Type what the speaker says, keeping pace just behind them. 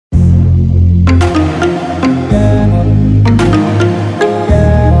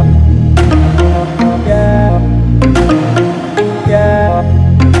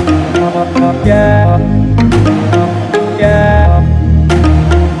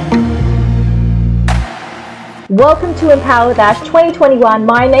Welcome to Empower Dash 2021.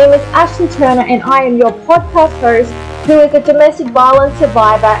 My name is Ashley Turner and I am your podcast host who is a domestic violence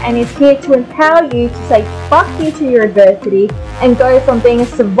survivor and is here to empower you to say fuck you to your adversity and go from being a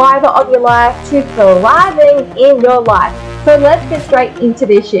survivor of your life to thriving in your life. So let's get straight into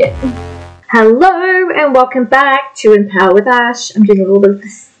this shit. Hello and welcome back to Empower with Ash. I'm doing a little bit of a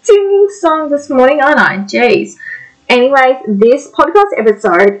singing song this morning, aren't I? Jeez. Anyways, this podcast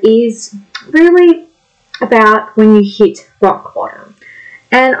episode is really about when you hit rock bottom.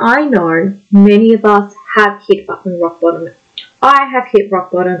 And I know many of us have hit fucking rock bottom. I have hit rock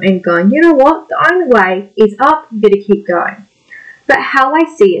bottom and gone, you know what? The only way is up, you gotta keep going. But how I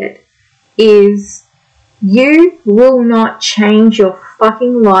see it is you will not change your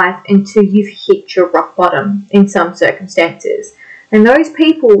fucking life until you've hit your rock bottom in some circumstances. And those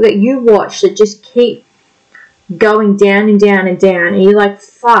people that you watch that just keep going down and down and down, and you're like,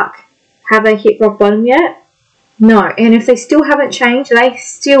 fuck, have they hit rock bottom yet? No. And if they still haven't changed, they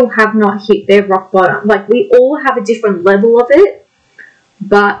still have not hit their rock bottom. Like, we all have a different level of it,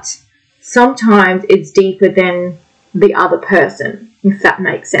 but sometimes it's deeper than the other person, if that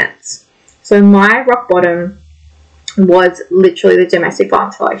makes sense. So my rock bottom was literally the domestic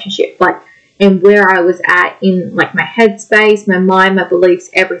violence relationship, like, and where I was at in, like, my headspace, my mind, my beliefs,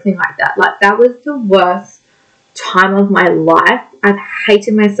 everything like that. Like, that was the worst time of my life. I've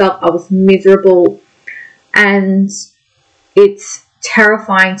hated myself. I was miserable, and it's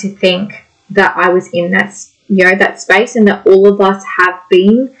terrifying to think that I was in that, that space, and that all of us have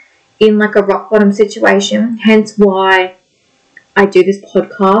been in like a rock bottom situation. Hence why I do this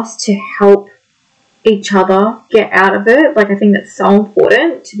podcast, to help each other get out of it. Like, I think that's so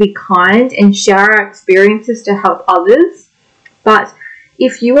important, to be kind and share our experiences to help others. But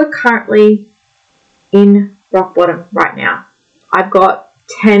if you are currently in rock bottom right now, I've got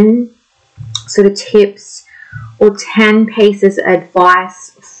 10 sort of tips or 10 pieces of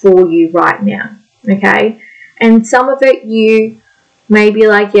advice for you right now, okay? And some of it you may be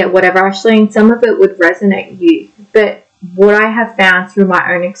like, yeah, whatever, Ashley, and some of it would resonate you. But what I have found through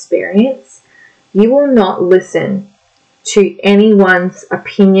my own experience, you will not listen to anyone's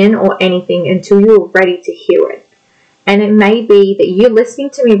opinion or anything until you're ready to hear it. And it may be that you're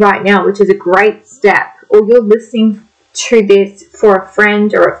listening to me right now, which is a great step, or you're listening to this for a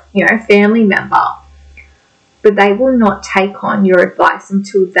friend or a family member, but they will not take on your advice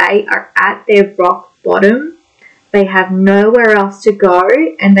until they are at their rock bottom. They have nowhere else to go,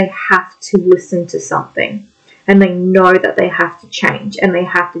 and they have to listen to something, and they know that they have to change and they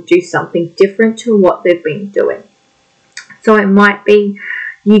have to do something different to what they've been doing. So it might be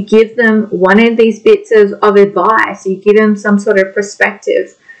you give them one of these bits of advice, you give them some sort of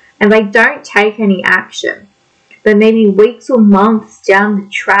perspective, and they don't take any action. But maybe weeks or months down the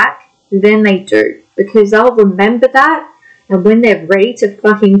track, then they do. Because they'll remember that, and when they're ready to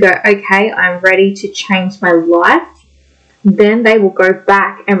fucking go, okay, I'm ready to change my life, then they will go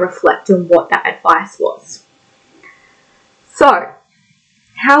back and reflect on what that advice was. So,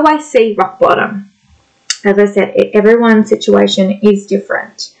 how I see rock bottom. As I said, everyone's situation is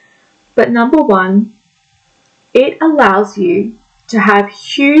different. But number one, it allows you to have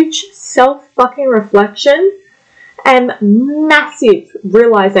huge self-fucking reflection and massive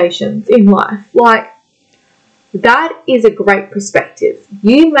realizations in life. Like, that is a great perspective.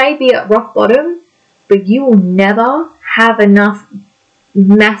 You may be at rock bottom, but you will never have enough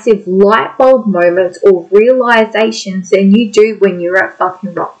massive light bulb moments or realizations than you do when you're at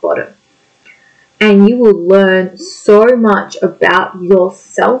fucking rock bottom. And you will learn so much about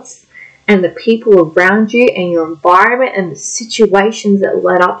yourself and the people around you and your environment and the situations that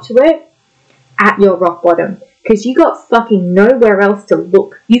led up to it at your rock bottom. Because you got fucking nowhere else to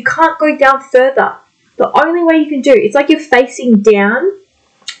look. You can't go down further. The only way you can do, it's like you're facing down,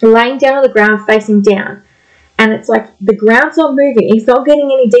 laying down on the ground facing down. And it's like the ground's not moving. It's not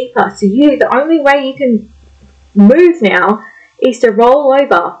getting any deeper. So the only way you can move now is to roll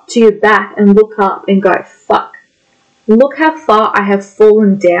over to your back and look up and go, fuck. Look how far I have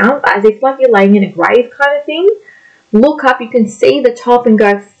fallen down, as if like you're laying in a grave kind of thing. Look up, you can see the top and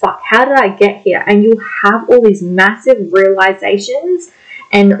go, fuck, how did I get here? And you'll have all these massive realizations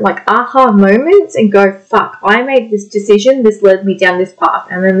and like aha moments and go, fuck, I made this decision, this led me down this path,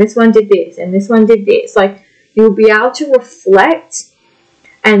 and then this one did this, and this one did this. Like, you'll be able to reflect,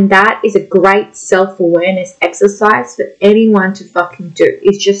 and that is a great self-awareness exercise for anyone to fucking do,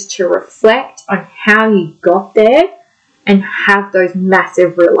 is just to reflect on how you got there and have those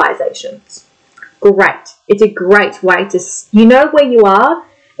massive realizations. Great. It's a great way to, you know where you are,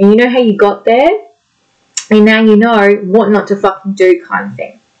 and you know how you got there, and now you know what not to fucking do kind of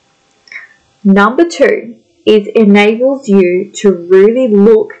thing. Number two is enables you to really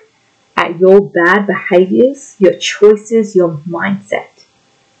look at your bad behaviors, your choices, your mindset.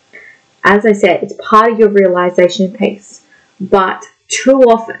 As I said, it's part of your realization piece. But too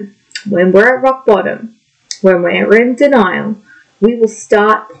often, when we're at rock bottom, when we're in denial, we will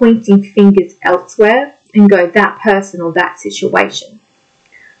start pointing fingers elsewhere and go, that person or that situation.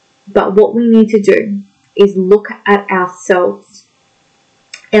 But what we need to do is look at ourselves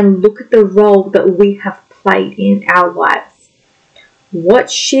and look at the role that we have played in our lives. What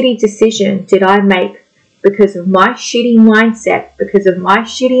shitty decision did I make because of my shitty mindset, because of my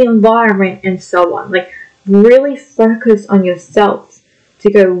shitty environment, and so on? Like, really focus on yourself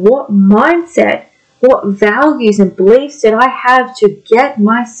to go, what mindset, what values and beliefs did I have to get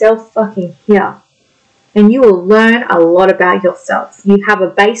myself fucking here? And you will learn a lot about yourself. You have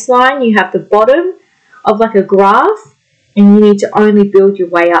a baseline, you have the bottom of like a graph, and you need to only build your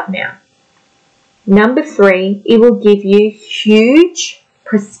way up now. Number 3, it will give you huge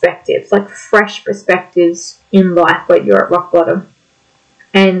perspectives, like fresh perspectives in life when you're at rock bottom.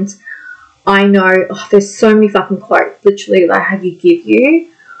 And I know there's so many fucking quotes literally that I have you give you,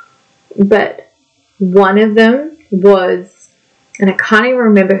 but one of them was, and I can't even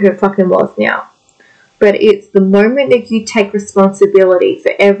remember who it fucking was now, but it's the moment that you take responsibility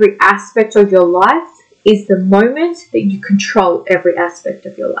for every aspect of your life is the moment that you control every aspect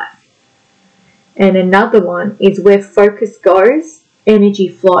of your life. And another one is where focus goes, energy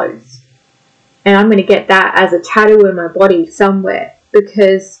flows. And I'm going to get that as a tattoo in my body somewhere,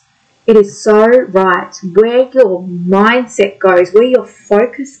 because it is so right. Where your mindset goes, where your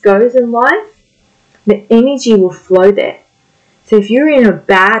focus goes in life, the energy will flow there. So if you're in a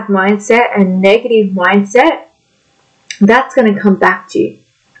bad mindset, a negative mindset, that's going to come back to you.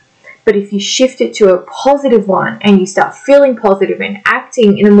 But if you shift it to a positive one and you start feeling positive and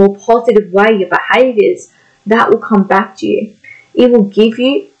acting in a more positive way, your behaviors, that will come back to you. It will give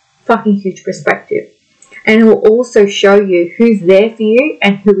you fucking huge perspective. And it will also show you who's there for you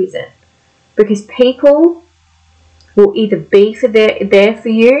and who isn't. Because people will either be there for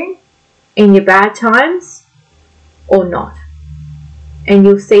you in your bad times or not. And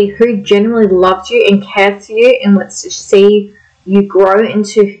you'll see who genuinely loves you and cares for you and wants to see you grow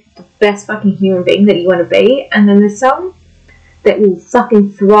into the best fucking human being that you want to be. And then there's some that will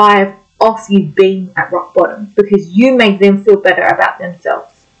fucking thrive off you being at rock bottom because you make them feel better about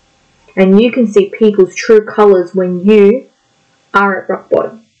themselves. And you can see people's true colours when you are at rock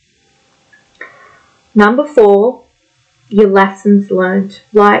bottom. Number 4, your lessons learned.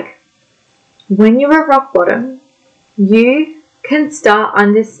 Like, when you're at rock bottom, you can start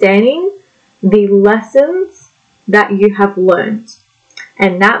understanding the lessons that you have learned.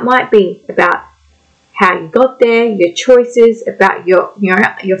 And that might be about how you got there, your choices, about your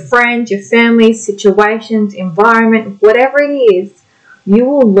friends, your family, situations, environment, whatever it is, you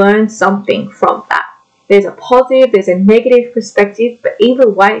will learn something from that. There's a positive, there's a negative perspective, but either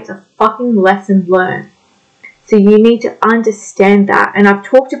way, it's a fucking lesson learned. So you need to understand that. And I've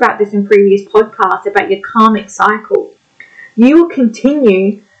talked about this in previous podcasts about your karmic cycle. You will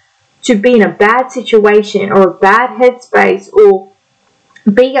continue to be in a bad situation or a bad headspace or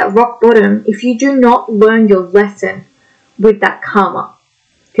be at rock bottom if you do not learn your lesson with that karma.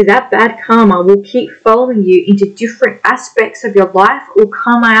 Because that bad karma will keep following you into different aspects of your life or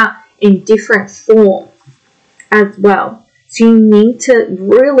come out in different forms as well. So you need to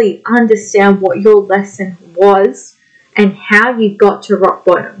really understand what your lesson was and how you got to rock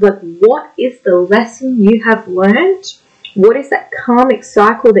bottom. Like, what is the lesson you have learned? What is that karmic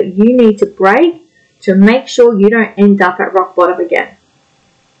cycle that you need to break to make sure you don't end up at rock bottom again?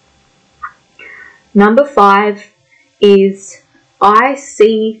 Number 5 is I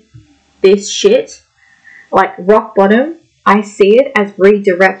see this shit, like rock bottom, I see it as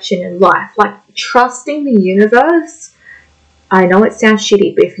redirection in life. Like trusting the universe. I know it sounds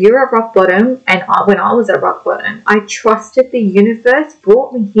shitty, but if you're at rock bottom, and when I was at rock bottom, I trusted the universe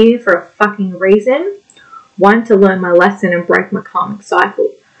brought me here for a fucking reason. 1, to learn my lesson and break my karmic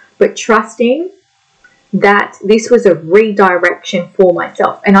cycle. But trusting that this was a redirection for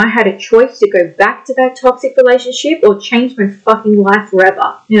myself. And I had a choice to go back to that toxic relationship or change my fucking life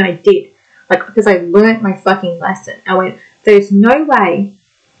forever. And I did. Like, because I learned my fucking lesson. I went, there's no way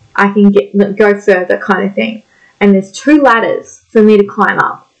I can go further kind of thing. And there's 2 ladders for me to climb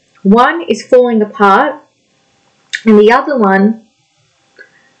up. One is falling apart. And the other one,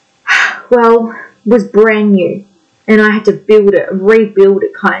 well, was brand new. And I had to build it, rebuild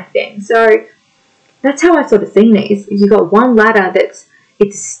it kind of thing. So that's how I sort of seen it. Is you got one ladder it's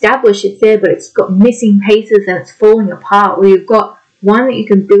established, it's there, but it's got missing pieces and it's falling apart. Or you've got one that you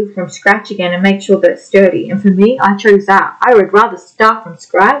can build from scratch again and make sure that it's sturdy. And for me, I chose that. I would rather start from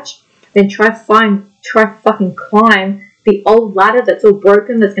scratch than try fucking climb the old ladder that's all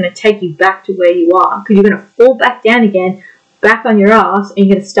broken, that's going to take you back to where you are, because you're going to fall back down again, back on your ass, and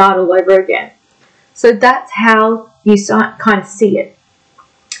you're going to start all over again. So that's how you kind of see it.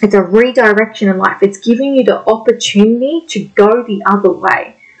 It's a redirection in life. It's giving you the opportunity to go the other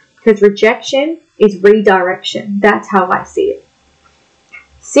way, because rejection is redirection. That's how I see it.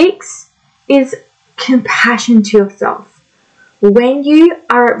 6 is compassion to yourself. When you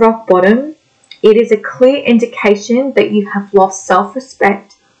are at rock bottom, it is a clear indication that you have lost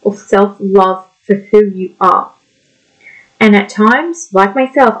self-respect or self-love for who you are. And at times, like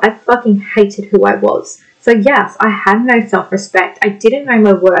myself, I fucking hated who I was. So yes, I had no self-respect. I didn't know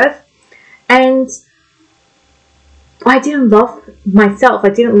my worth. And I didn't love myself. I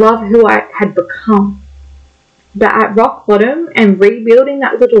didn't love who I had become. But at rock bottom and rebuilding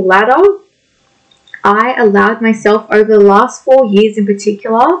that little ladder, I allowed myself over the last 4 years in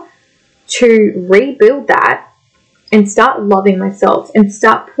particular to rebuild that and start loving myself and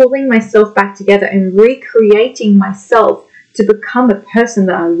start pulling myself back together and recreating myself to become a person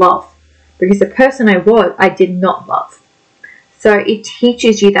that I love. Because the person I was, I did not love. So it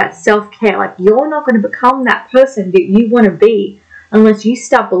teaches you that self-care. Like, you're not going to become that person that you want to be unless you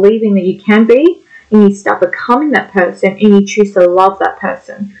start believing that you can be, and you start becoming that person, and you choose to love that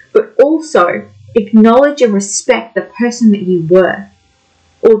person. But also acknowledge and respect the person that you were,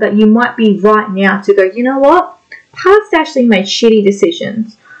 or that you might be right now, to go, you know what? Past actually made shitty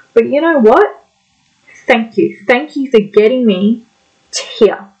decisions. But you know what? Thank you. Thank you for getting me to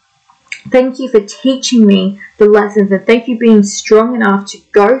here. Thank you for teaching me the lessons, and thank you for being strong enough to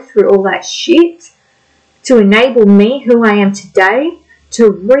go through all that shit to enable me who I am today, to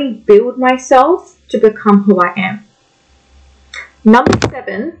rebuild myself to become who I am. Number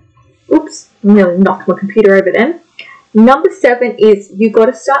 7, oops, nearly knocked my computer over then. Number 7 is you got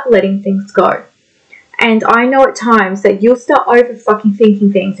to start letting things go. And I know at times that you'll start over fucking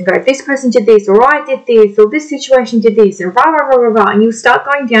thinking things and go, this person did this, or I did this, or this situation did this, and rah, rah, rah, rah, rah, and you'll start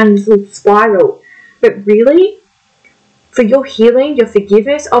going down this little spiral. But really, for your healing, your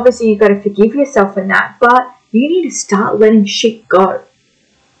forgiveness, obviously you've got to forgive yourself in that, but you need to start letting shit go.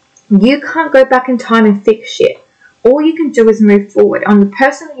 You can't go back in time and fix shit. All you can do is move forward. On the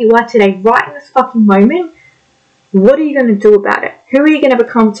person that you are today, right in this fucking moment, what are you going to do about it? Who are you going to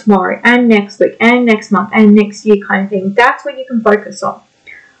become tomorrow and next week and next month and next year kind of thing? That's what you can focus on.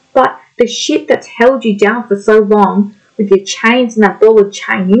 But the shit that's held you down for so long with your chains and that ball of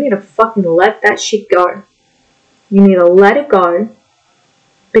chain, you need to fucking let that shit go. You need to let it go,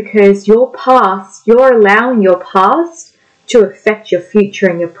 because your past, you're allowing your past to affect your future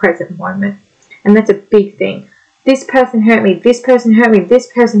and your present moment. And that's a big thing. This person hurt me, this person hurt me, this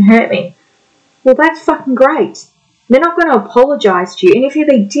person hurt me. Well, that's fucking great. They're not going to apologize to you. And if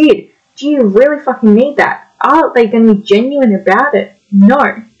they did, do you really fucking need that? Are they going to be genuine about it?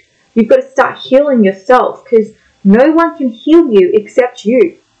 No. You've got to start healing yourself, because no one can heal you except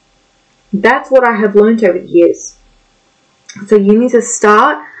you. That's what I have learned over the years. So you need to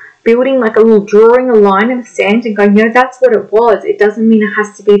start building like a little, drawing a line in the sand and going, no, that's what it was. It doesn't mean it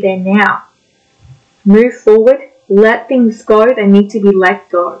has to be there now. Move forward. Let things go. They need to be let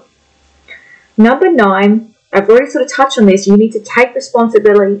go. Number 9, I've already sort of touched on this. You need to take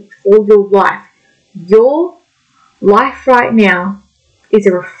responsibility for your life. Your life right now is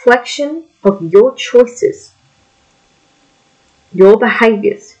a reflection of your choices, your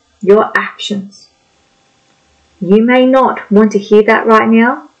behaviors, your actions. You may not want to hear that right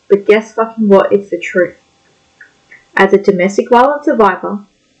now, but guess fucking what? It's the truth. As a domestic violence survivor,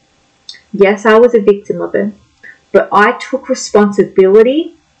 yes, I was a victim of it, but I took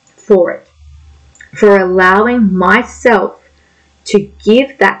responsibility for it. For allowing myself to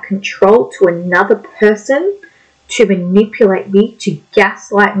give that control to another person, to manipulate me, to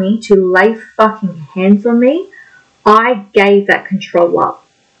gaslight me, to lay fucking hands on me. I gave that control up.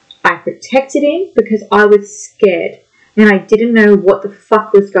 I protected him because I was scared and I didn't know what the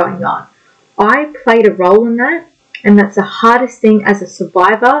fuck was going on. I played a role in that, and that's the hardest thing as a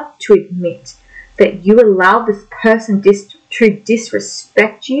survivor to admit, that you allow this person to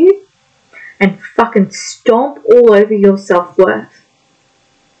disrespect you and fucking stomp all over your self-worth.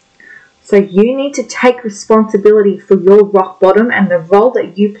 So you need to take responsibility for your rock bottom and the role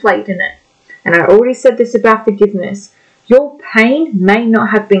that you played in it. And I already said this about forgiveness. Your pain may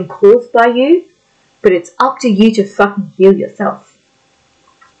not have been caused by you, but it's up to you to fucking heal yourself.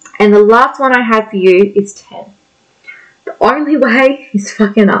 And the last one I have for you is 10. The only way is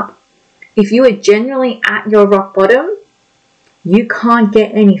fucking up. If you are genuinely at your rock bottom, you can't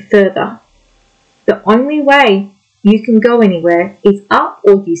get any further. The only way you can go anywhere is up,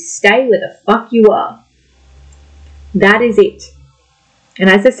 or you stay where the fuck you are. That is it. And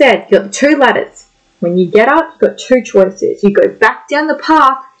as I said, you've got 2 ladders. When you get up, you've got 2 choices. You go back down the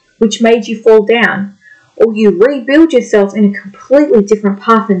path which made you fall down, or you rebuild yourself in a completely different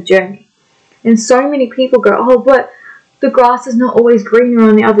path and journey. And so many people go, oh, but the grass is not always greener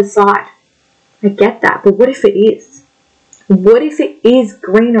on the other side. I get that, but what if it is? What if it is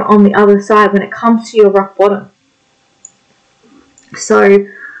greener on the other side when it comes to your rock bottom? So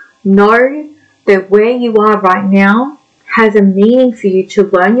know that where you are right now has a meaning for you to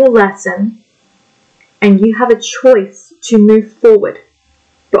learn your lesson, and you have a choice to move forward.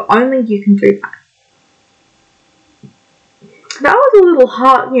 But only you can do that. That was a little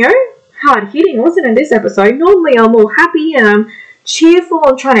hard hitting, wasn't it, this episode? Normally I'm all happy and I'm cheerful,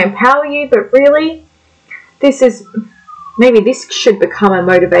 I'm trying to empower you, but really, maybe this should become a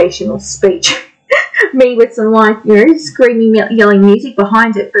motivational speech. Me with some screaming, yelling music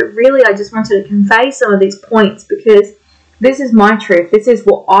behind it, but really I just wanted to convey some of these points because this is my truth. This is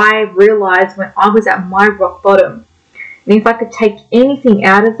what I realized when I was at my rock bottom. And if I could take anything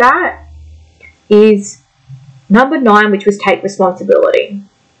out of that, is number 9, which was take responsibility.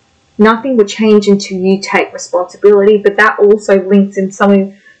 Nothing will change until you take responsibility, but that also links in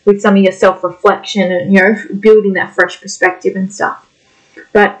with some of your self-reflection and building that fresh perspective and stuff.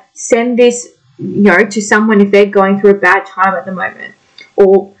 But send this to someone if they're going through a bad time at the moment,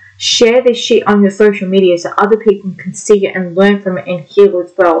 or share this shit on your social media so other people can see it and learn from it and heal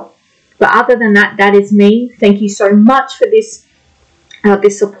as well. But other than that, that is me. Thank you so much for this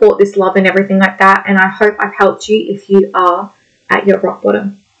support, this love and everything like that. And I hope I've helped you if you are at your rock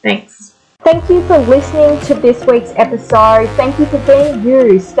bottom. Thanks. Thank you for listening to this week's episode. Thank you for being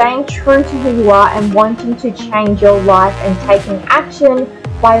you, staying true to who you are and wanting to change your life and taking action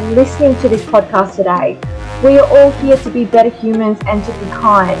by listening to this podcast today. We are all here to be better humans and to be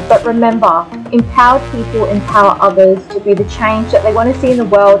kind. But remember, empowered people empower others to be the change that they want to see in the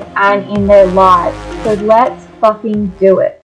world and in their lives. So let's fucking do it.